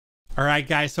All right,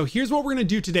 guys, so here's what we're gonna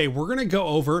do today. We're gonna go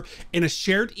over in a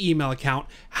shared email account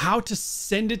how to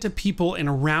send it to people in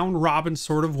a round robin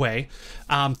sort of way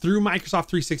through Microsoft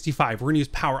 365. We're gonna use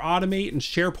Power Automate and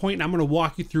SharePoint, and I'm gonna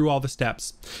walk you through all the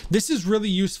steps. This is really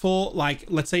useful, like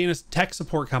let's say in a tech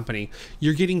support company,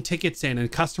 you're getting tickets in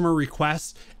and customer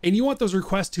requests, and you want those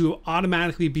requests to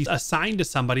automatically be assigned to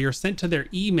somebody or sent to their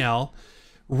email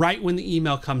right when the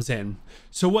email comes in.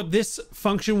 So what this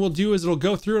function will do is it'll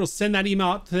go through, it'll send that email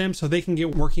out to them so they can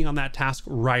get working on that task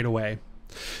right away.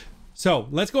 So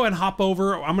let's go ahead and hop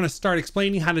over. I'm going to start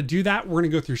explaining how to do that. We're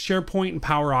going to go through SharePoint and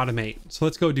Power Automate. So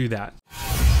let's go do that.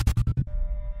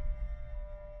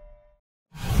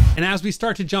 And as we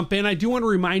start to jump in, I do want to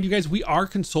remind you guys, we are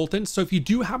consultants. So if you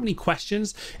do have any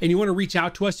questions and you want to reach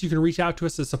out to us, you can reach out to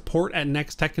us at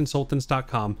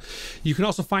support@nexttechconsultants.com. You can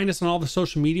also find us on all the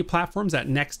social media platforms at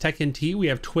NextTechNT. We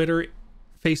have Twitter,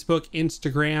 Facebook,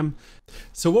 Instagram.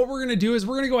 So what we're going to do is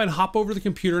we're going to go ahead and hop over to the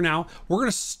computer now. We're going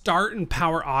to start in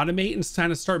Power Automate and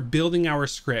kind of start building our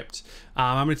script.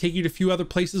 I'm going to take you to a few other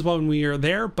places when we are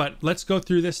there, but let's go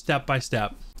through this step by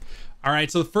step. All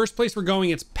right, so the first place we're going,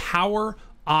 it's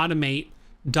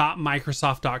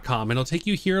powerautomate.microsoft.com, and it'll take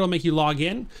you here. It'll make you log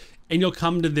in and you'll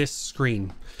come to this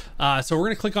screen. So we're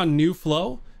going to click on new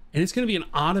flow, and it's going to be an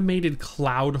automated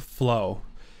cloud flow.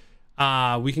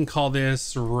 We can call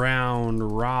this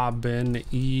round robin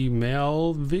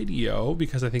email video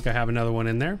because I think I have another one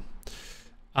in there.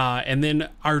 And then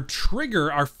our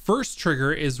trigger, our first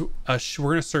trigger is we're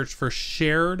going to search for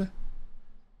shared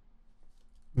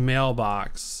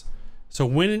mailbox. So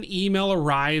when an email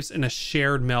arrives in a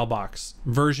shared mailbox,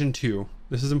 version 2,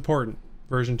 this is important,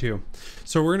 version 2.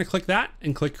 So we're going to click that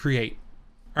and click create.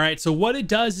 All right, so what it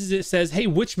does is it says, hey,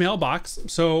 which mailbox?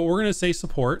 So we're going to say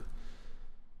support,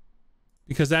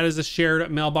 because that is a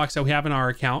shared mailbox that we have in our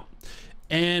account.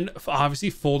 And obviously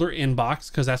folder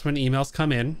inbox, because that's when emails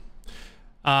come in.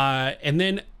 And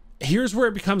then here's where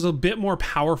it becomes a bit more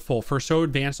powerful. For so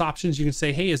advanced options, you can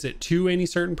say, hey, is it to any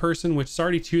certain person, which is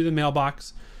already to the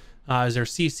mailbox? Is there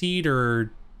CC'd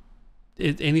or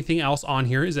anything else on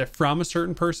here? Is it from a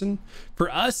certain person? For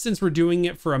us, since we're doing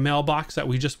it for a mailbox that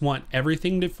we just want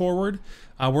everything to forward,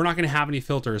 we're not going to have any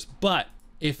filters. But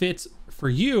if it's for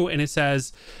you and it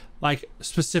says like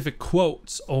specific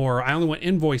quotes or I only want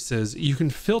invoices, you can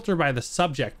filter by the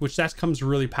subject, which that comes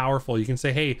really powerful. You can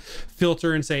say, hey,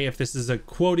 filter, and say if this is a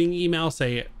quoting email,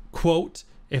 say quote.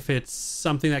 If it's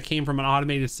something that came from an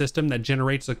automated system that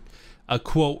generates a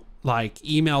quote like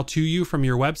email to you from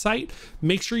your website,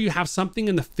 make sure you have something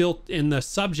in the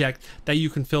subject that you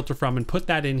can filter from and put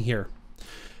that in here.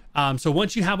 So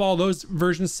once you have all those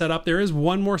versions set up, there is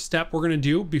one more step we're going to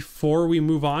do before we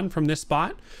move on from this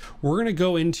spot. We're going to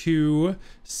go into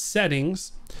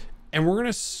settings and we're going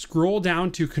to scroll down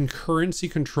to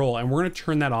concurrency control, and we're going to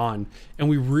turn that on. And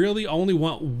we really only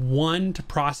want one to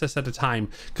process at a time,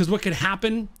 because what could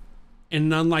happen in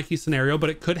an unlikely scenario, but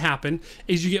it could happen,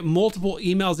 is you get multiple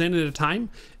emails in at a time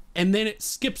and then it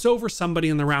skips over somebody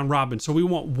in the round robin. So we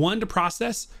want one to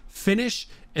process, finish,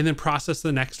 and then process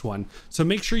the next one. So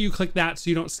make sure you click that so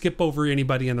you don't skip over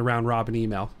anybody in the round robin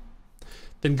email.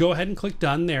 Then go ahead and click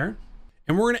done there.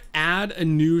 And we're going to add a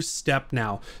new step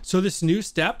now. So this new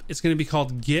step is going to be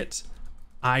called get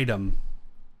item.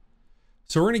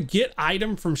 So we're going to get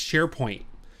item from SharePoint.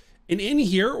 And in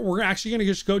here, we're actually going to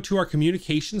just go to our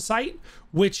communication site,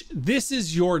 which this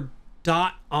is your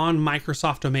 .on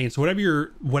Microsoft domain. So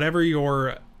whatever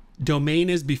your domain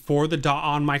is before the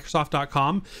 .on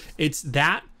Microsoft.com, it's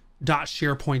that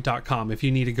 .sharepoint.com if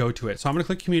you need to go to it. So I'm going to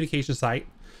click communication site.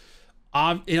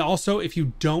 And also, if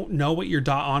you don't know what your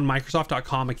 .on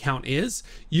Microsoft.com account is,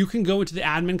 you can go into the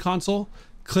admin console,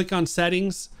 click on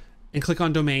settings, and click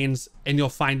on domains, and you'll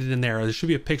find it in there. There should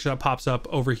be a picture that pops up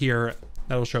over here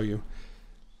that'll show you.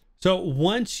 So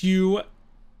once you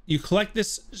collect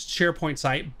this SharePoint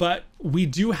site, but we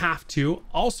do have to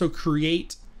also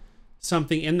create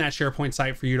something in that SharePoint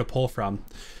site for you to pull from.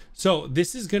 So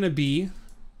this is going to be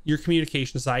your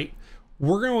communication site.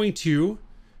 We're going to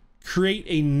create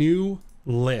a new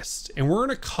list, and we're going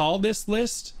to call this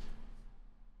list,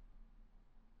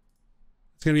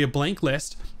 it's going to be a blank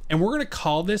list, and we're going to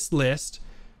call this list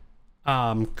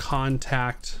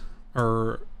contact,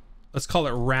 or let's call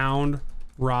it round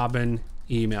robin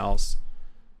emails,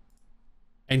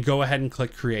 and go ahead and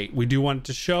click create. We do want it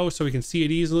to show so we can see it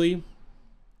easily.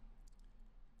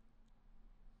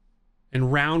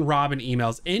 And round robin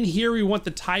emails. In here, we want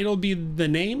the title to be the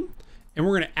name, and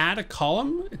we're going to add a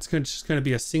column. It's just going to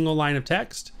be a single line of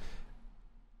text,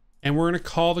 and we're going to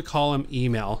call the column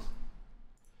email.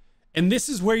 And this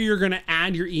is where you're going to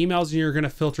add your emails and you're going to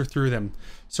filter through them.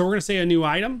 So we're going to say a new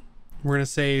item. we're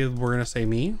gonna say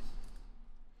me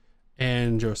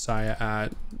and Josiah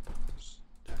at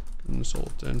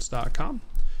consultants.com.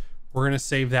 We're gonna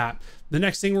save that. The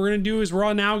next thing we're gonna do is we're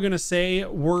all now gonna say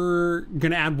we're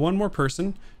gonna add one more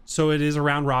person, so it is a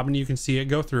round robin. You can see it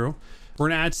go through. We're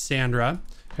gonna add Sandra,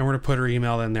 and we're gonna put her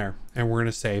email in there, and we're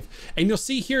gonna save. And you'll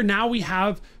see here now we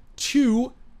have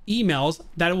 2 emails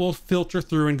that it will filter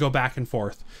through and go back and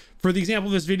forth. For the example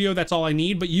of this video, that's all I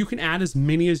need, but you can add as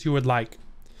many as you would like.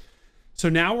 So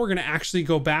now we're gonna actually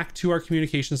go back to our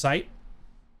communication site,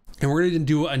 and we're gonna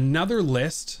do another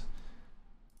list.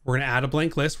 We're gonna add a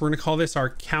blank list. We're gonna call this our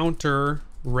counter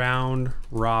round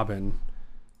robin.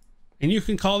 And you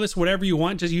can call this whatever you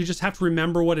want. You just have to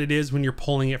remember what it is when you're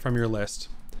pulling it from your list.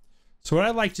 So what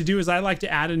I like to do is I like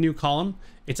to add a new column.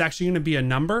 It's actually gonna be a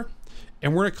number,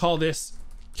 and we're gonna call this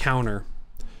counter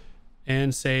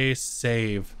and say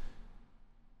save.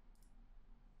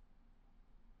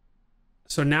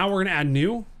 So now we're gonna add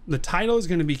new. The title is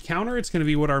gonna be counter. It's gonna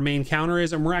be what our main counter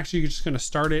is, and we're actually just gonna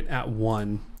start it at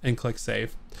 1 and click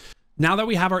save. Now that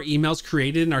we have our emails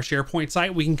created in our SharePoint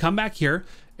site, we can come back here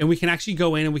and we can actually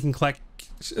go in and we can collect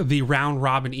the round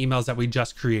robin emails that we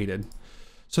just created.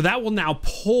 So that will now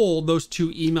pull those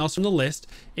 2 emails from the list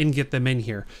and get them in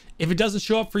here. If it doesn't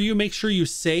show up for you, make sure you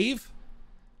save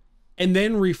and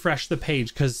then refresh the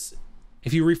page, because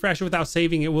if you refresh it without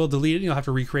saving, it will delete it and you'll have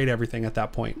to recreate everything at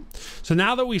that point. So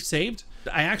now that we've saved,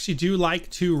 I actually do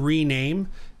like to rename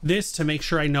this to make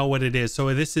sure I know what it is.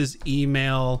 So this is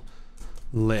email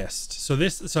list. So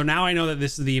now I know that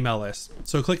this is the email list.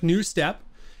 So click new step.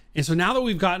 And so now that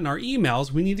we've gotten our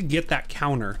emails, we need to get that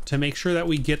counter to make sure that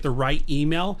we get the right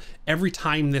email every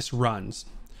time this runs.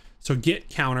 So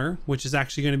GetCounter, which is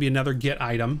actually going to be another get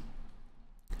item.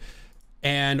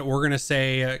 And we're going to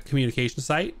say communication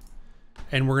site.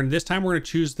 And this time we're going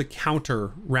to choose the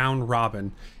counter round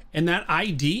robin. And that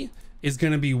ID is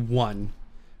going to be 1,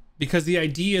 because the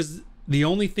ID is the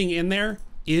only thing in there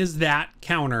is that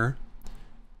counter.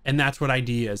 And that's what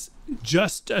ID is.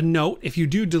 Just a note, if you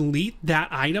do delete that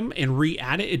item and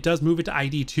re-add it, it does move it to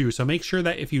ID 2. So make sure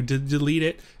that if you delete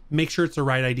it, make sure it's the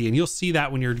right ID. And you'll see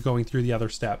that when you're going through the other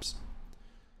steps.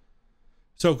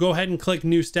 So go ahead and click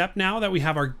new step now that we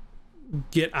have our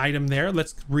get item there.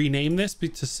 Let's rename this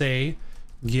to say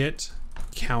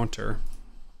GetCounter.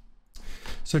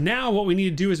 So now what we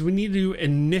need to do is we need to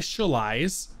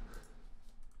initialize.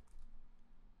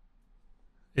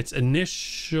 It's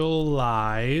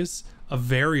initialize a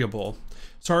variable.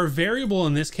 So our variable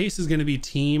in this case is going to be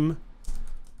team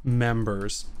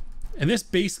members. And this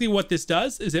basically what this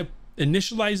does is it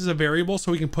initializes a variable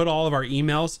so we can put all of our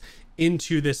emails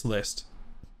into this list.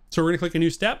 So we're going to click a new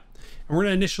step and we're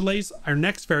going to initialize our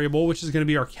next variable, which is going to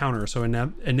be our counter. So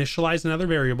initialize another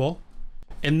variable.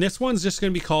 And this one's just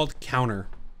going to be called counter.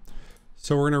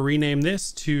 So we're going to rename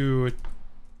this to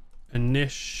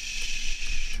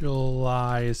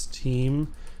initialize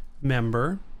team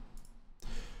member.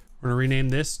 We're going to rename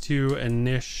this to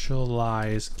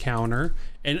initialize counter.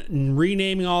 And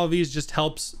renaming all of these just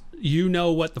helps you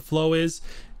know what the flow is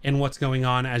and what's going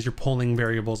on as you're pulling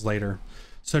variables later.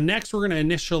 So next we're going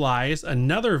to initialize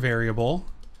another variable,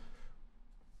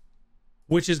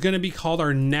 which is going to be called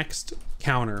our next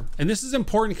counter. And this is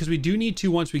important because we do need to,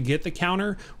 once we get the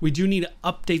counter, we do need to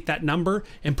update that number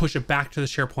and push it back to the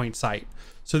SharePoint site.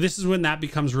 So this is when that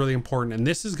becomes really important. And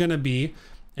this is going to be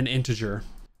an integer,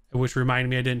 which reminded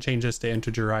me I didn't change this to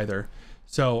integer either.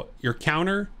 So your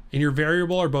counter and your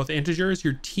variable are both integers.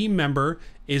 Your team member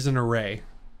is an array.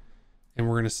 And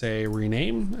we're going to say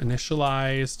rename,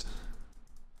 initialized,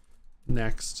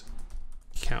 next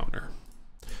counter.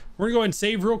 We're going to go ahead and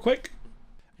save real quick.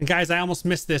 And guys, I almost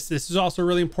missed this. This is also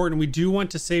really important. We do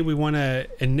want to say we want to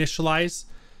initialize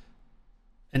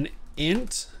an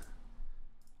int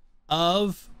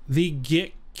of the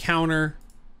GetCounter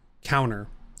counter.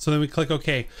 So then we click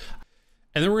OK.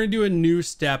 And then we're going to do a new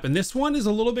step. And this one is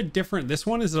a little bit different. This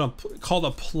one is called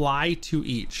apply to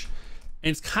each.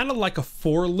 And it's kind of like a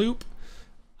for loop.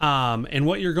 And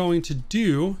what you're going to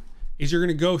do is you're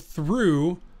going to go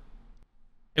through,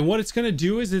 and what it's going to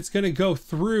do is it's going to go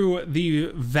through the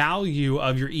value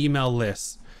of your email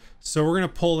list. So we're going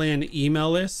to pull in email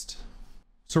list.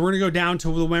 So we're going to go down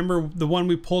to, remember, the one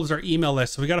we pulled is our email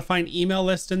list. So we got to find email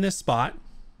list in this spot,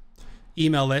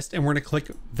 email list, and we're going to click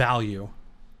value.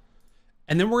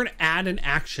 And then we're going to add an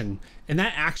action. And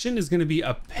that action is going to be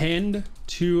append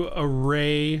to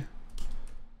array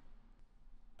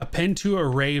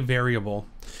variable.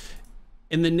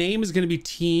 And the name is going to be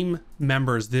team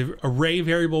members, the array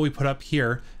variable we put up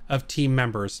here of team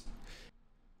members.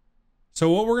 So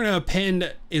what we're going to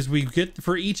append is we get,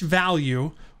 for each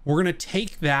value, we're going to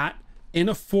take that in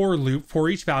a for loop for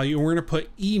each value, and we're going to put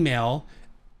email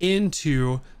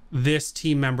into this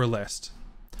team member list.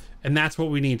 And that's what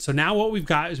we need. So now what we've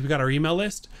got is we've got our email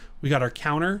list, we got our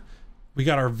counter, we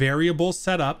got our variables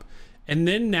set up. And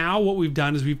then now what we've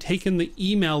done is we've taken the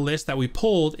email list that we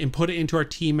pulled and put it into our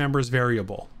team members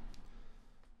variable.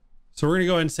 So we're going to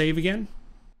go ahead and save again.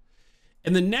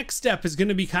 And the next step is going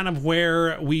to be kind of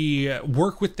where we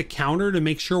work with the counter to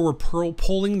make sure we're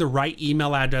pulling the right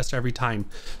email address every time.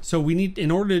 So we need,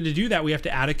 in order to do that, we have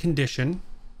to add a condition.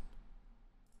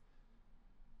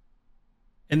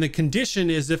 And the condition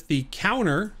is if the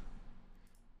counter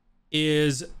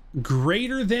is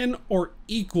greater than or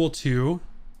equal to,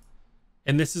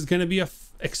 and this is going to be a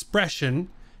expression,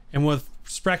 and what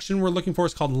expression we're looking for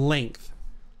is called length.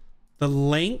 The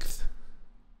length,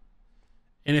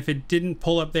 and if it didn't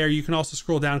pull up there, you can also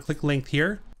scroll down, click length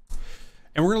here.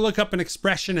 And we're going to look up an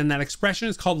expression, and that expression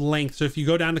is called length. So if you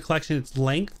go down to collection, it's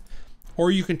length,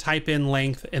 or you can type in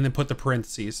length and then put the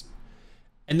parentheses.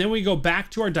 And then we go back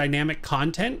to our dynamic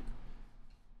content.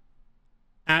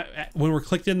 When we're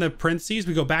clicked in the parentheses,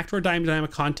 we go back to our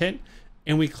dynamic content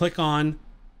and we click on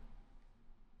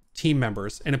team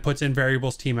members, and it puts in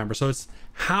variables team members. So it's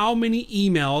how many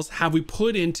emails have we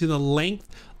put into the length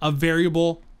of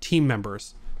variable team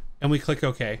members, and we click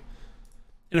OK.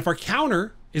 And if our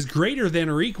counter is greater than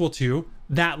or equal to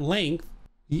that length,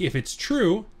 if it's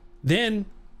true, then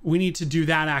we need to do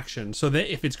that action. So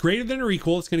that if it's greater than or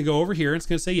equal, it's going to go over here, it's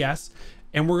going to say yes,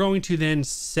 and we're going to then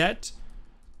set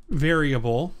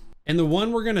variable, and the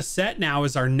one we're going to set now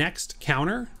is our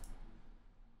NextCounter,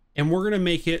 and we're going to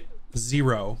make it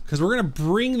 0, because we're going to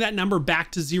bring that number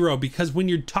back to 0, because when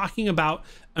you're talking about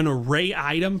an array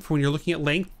item, for when you're looking at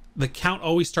length, the count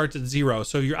always starts at 0.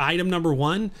 So your item number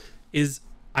 1 is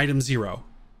item 0.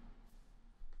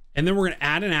 And then we're going to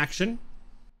add an action.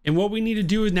 And what we need to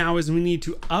do now is we need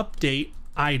to update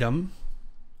item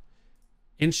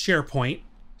in SharePoint.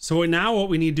 So now what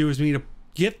we need to do is we need to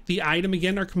get the item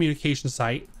again in our communication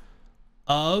site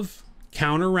of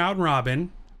counter round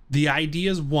robin. The ID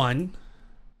is 1.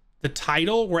 The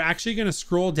title, we're actually going to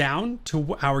scroll down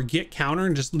to our GetCounter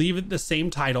and just leave it the same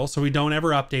title so we don't ever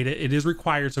update it. It is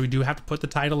required, so we do have to put the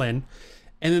title in.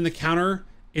 And then the counter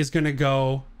is going to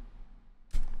go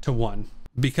to 1,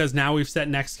 because now we've set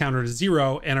NextCounter to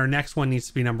 0 and our next one needs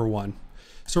to be number 1.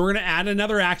 So we're going to add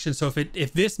another action. So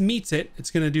if this meets it,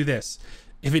 it's going to do this.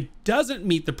 If it doesn't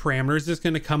meet the parameters, it's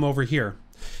going to come over here.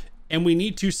 And we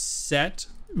need to set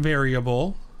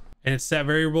variable. And it's set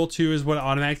variable 2 is what it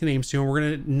automatically names to. And we're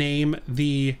going to name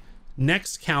the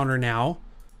NextCounter now.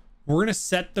 We're going to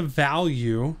set the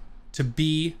value to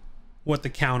be what the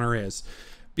counter is.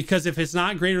 Because if it's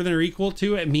not greater than or equal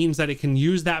to, it means that it can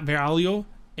use that value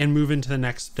and move into the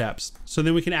next steps. So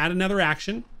then we can add another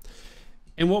action.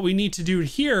 And what we need to do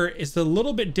here is a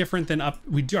little bit different than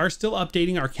we are still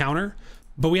updating our counter,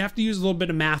 but we have to use a little bit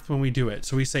of math when we do it.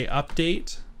 So we say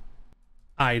update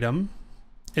item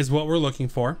is what we're looking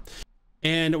for.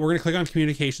 And we're going to click on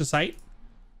communication site.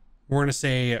 We're going to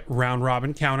say round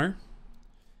robin counter.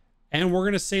 And we're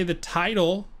going to say the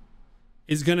title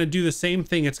is going to do the same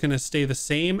thing. It's going to stay the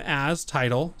same as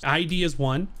title. ID is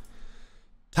 1.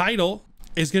 Title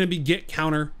is going to be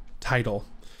GetCounter title.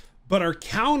 But our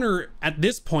counter at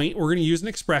this point, we're going to use an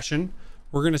expression.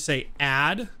 We're going to say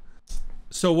add.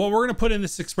 So what we're going to put in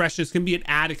this expression is going to be an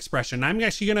add expression. I'm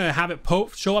actually going to have it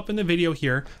show up in the video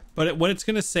here, but what it's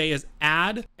going to say is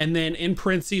add, and then in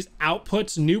parentheses,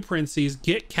 outputs, new parentheses,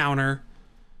 GetCounter,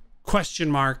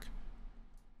 question mark,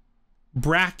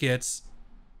 brackets,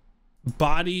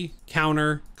 body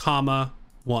counter, comma,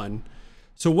 1.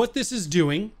 So what this is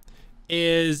doing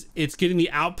is it's getting the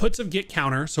outputs of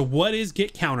GetCounter. So what is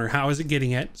GetCounter? How is it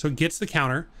getting it? So it gets the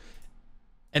counter,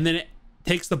 and then it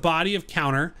takes the body of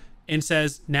counter and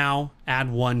says, now add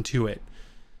 1 to it.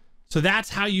 So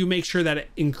that's how you make sure that it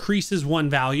increases 1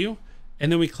 value.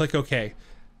 And then we click OK.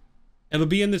 It'll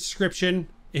be in the description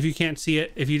if you can't see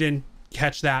it. If you didn't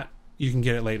catch that, you can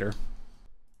get it later.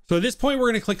 So at this point, we're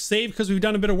going to click save because we've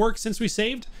done a bit of work since we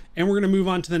saved, and we're going to move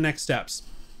on to the next steps.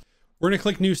 We're going to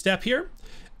click new step here,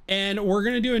 and we're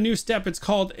going to do a new step. It's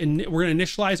called, we're going to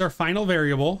initialize our final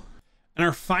variable, and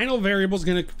our final variable is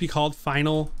going to be called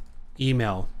final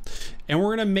email. And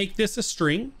we're going to make this a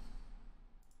string.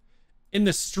 In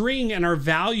the string and our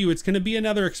value, it's going to be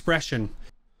another expression.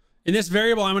 In this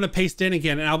variable, I'm going to paste in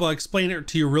again, and I'll explain it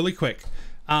to you really quick.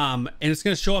 And it's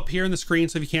going to show up here in the screen.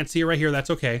 So if you can't see it right here, that's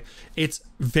okay. It's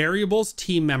variables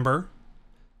team member.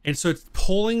 And so it's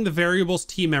pulling the variables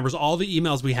team members, all the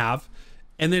emails we have.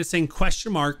 And then it's saying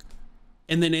question mark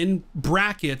and then in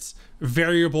brackets,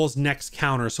 variables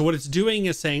NextCounter. So what it's doing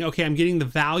is saying, okay, I'm getting the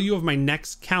value of my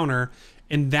NextCounter,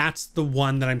 and that's the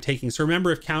one that I'm taking. So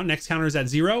remember, if NextCounter is at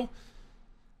 0,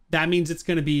 that means it's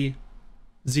going to be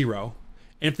 0.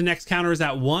 And if the NextCounter is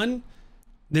at 1,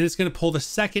 then it's going to pull the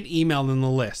second email in the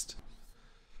list.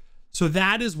 So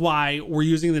that is why we're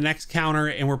using the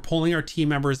NextCounter, and we're pulling our team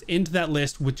members into that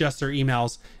list with just their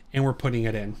emails, and we're putting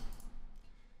it in.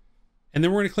 And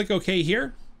then we're going to click OK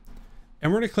here,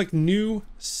 and we're going to click New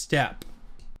Step.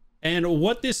 And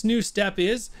what this new step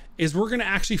is we're going to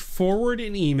actually forward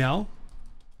an email.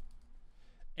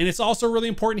 And it's also really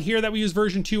important here that we use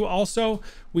version 2 also.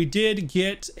 We did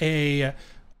do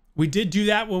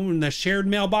that when in the shared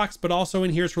mailbox, but also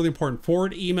in here it's really important,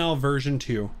 forward email version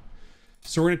 2.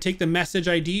 So we're going to take the message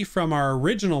ID from our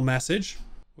original message,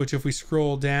 which if we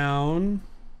scroll down,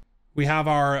 we have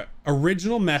our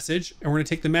original message, and we're going to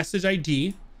take the message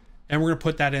ID and we're going to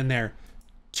put that in there.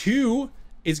 2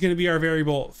 is going to be our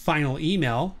variable final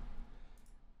email,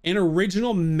 and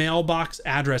original mailbox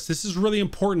address. This is really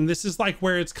important. This is like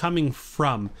where it's coming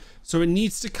from. So it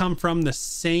needs to come from the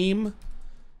same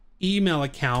email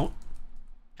account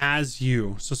as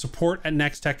you. So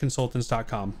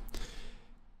support@nexttechconsultants.com.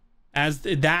 As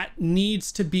that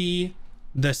needs to be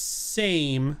the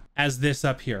same as this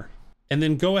up here. And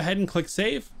then go ahead and click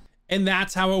save. And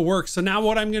that's how it works. So now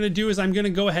what I'm going to do is I'm going to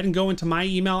go ahead and go into my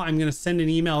email. I'm going to send an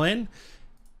email in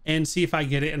and see if I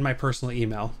get it in my personal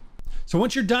email. So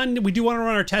once you're done, we do want to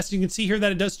run our test. You can see here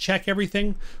that it does check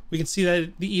everything. We can see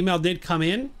that the email did come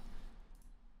in.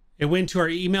 It went to our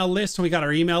email list, and we got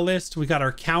our email list. We got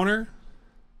our counter.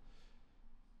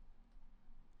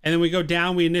 And then we go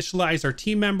down, we initialize our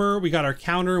team member. We got our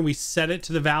counter, and we set it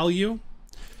to the value.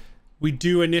 We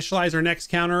do initialize our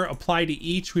NextCounter, apply to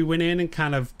each. We went in and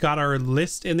kind of got our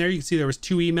list in there. You can see there was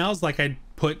 2 emails, like I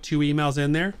put 2 emails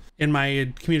in there in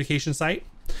my communication site.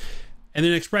 And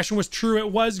then expression was true.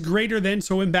 It was greater than,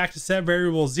 so I went back to set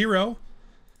variable 0.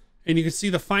 And you can see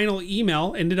the final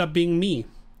email ended up being me.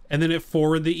 And then it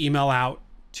forwarded the email out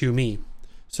to me.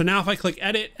 So now if I click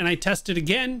edit and I test it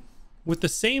again with the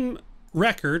same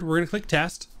record, we're going to click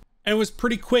test. And it was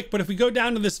pretty quick, but if we go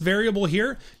down to this variable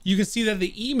here, you can see that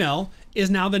the email is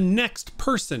now the next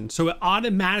person. So it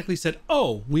automatically said,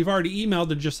 oh, we've already emailed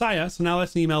to Josiah, so now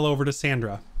let's email over to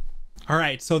Sandra. All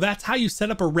right, so that's how you set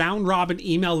up a round robin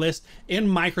email list in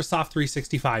Microsoft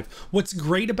 365. What's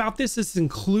great about this is it's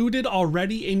included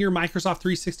already in your Microsoft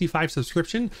 365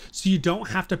 subscription, so you don't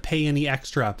have to pay any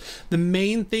extra. The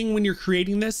main thing when you're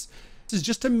creating this is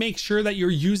just to make sure that you're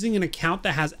using an account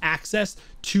that has access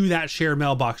to that shared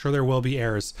mailbox, or there will be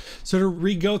errors. So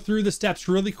to go through the steps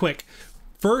really quick.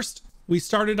 First, we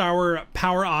started our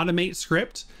Power Automate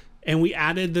script, and we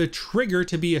added the trigger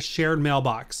to be a shared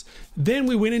mailbox. Then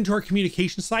we went into our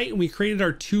communication site and we created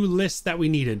our 2 lists that we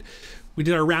needed. We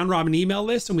did our round robin email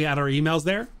list, and we added our emails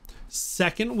there.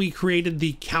 Second, we created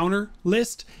the counter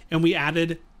list, and we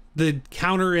added the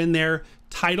counter in there,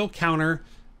 title counter,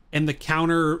 and the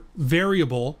counter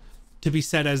variable to be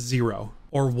set as 0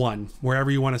 or 1, wherever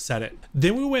you want to set it.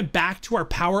 Then we went back to our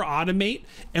Power Automate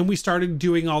and we started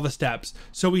doing all the steps.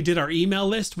 So we did our email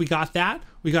list, we got that,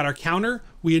 we got our counter,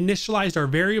 we initialized our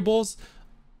variables,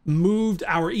 moved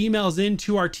our emails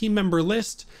into our team member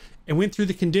list, and went through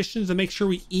the conditions to make sure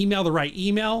we email the right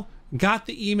email, got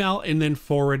the email, and then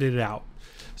forwarded it out.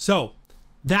 So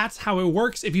that's how it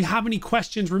works. If you have any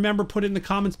questions, remember, put it in the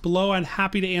comments below. I'm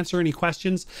happy to answer any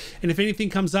questions. And if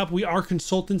anything comes up, we are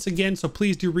consultants again, so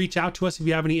please do reach out to us if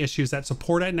you have any issues at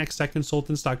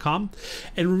support@nexttechconsultants.com.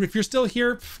 And if you're still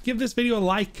here, give this video a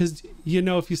like, because you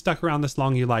know if you stuck around this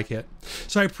long, you like it.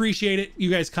 So I appreciate it,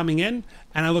 you guys coming in,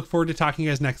 and I look forward to talking to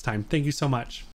you guys next time. Thank you so much.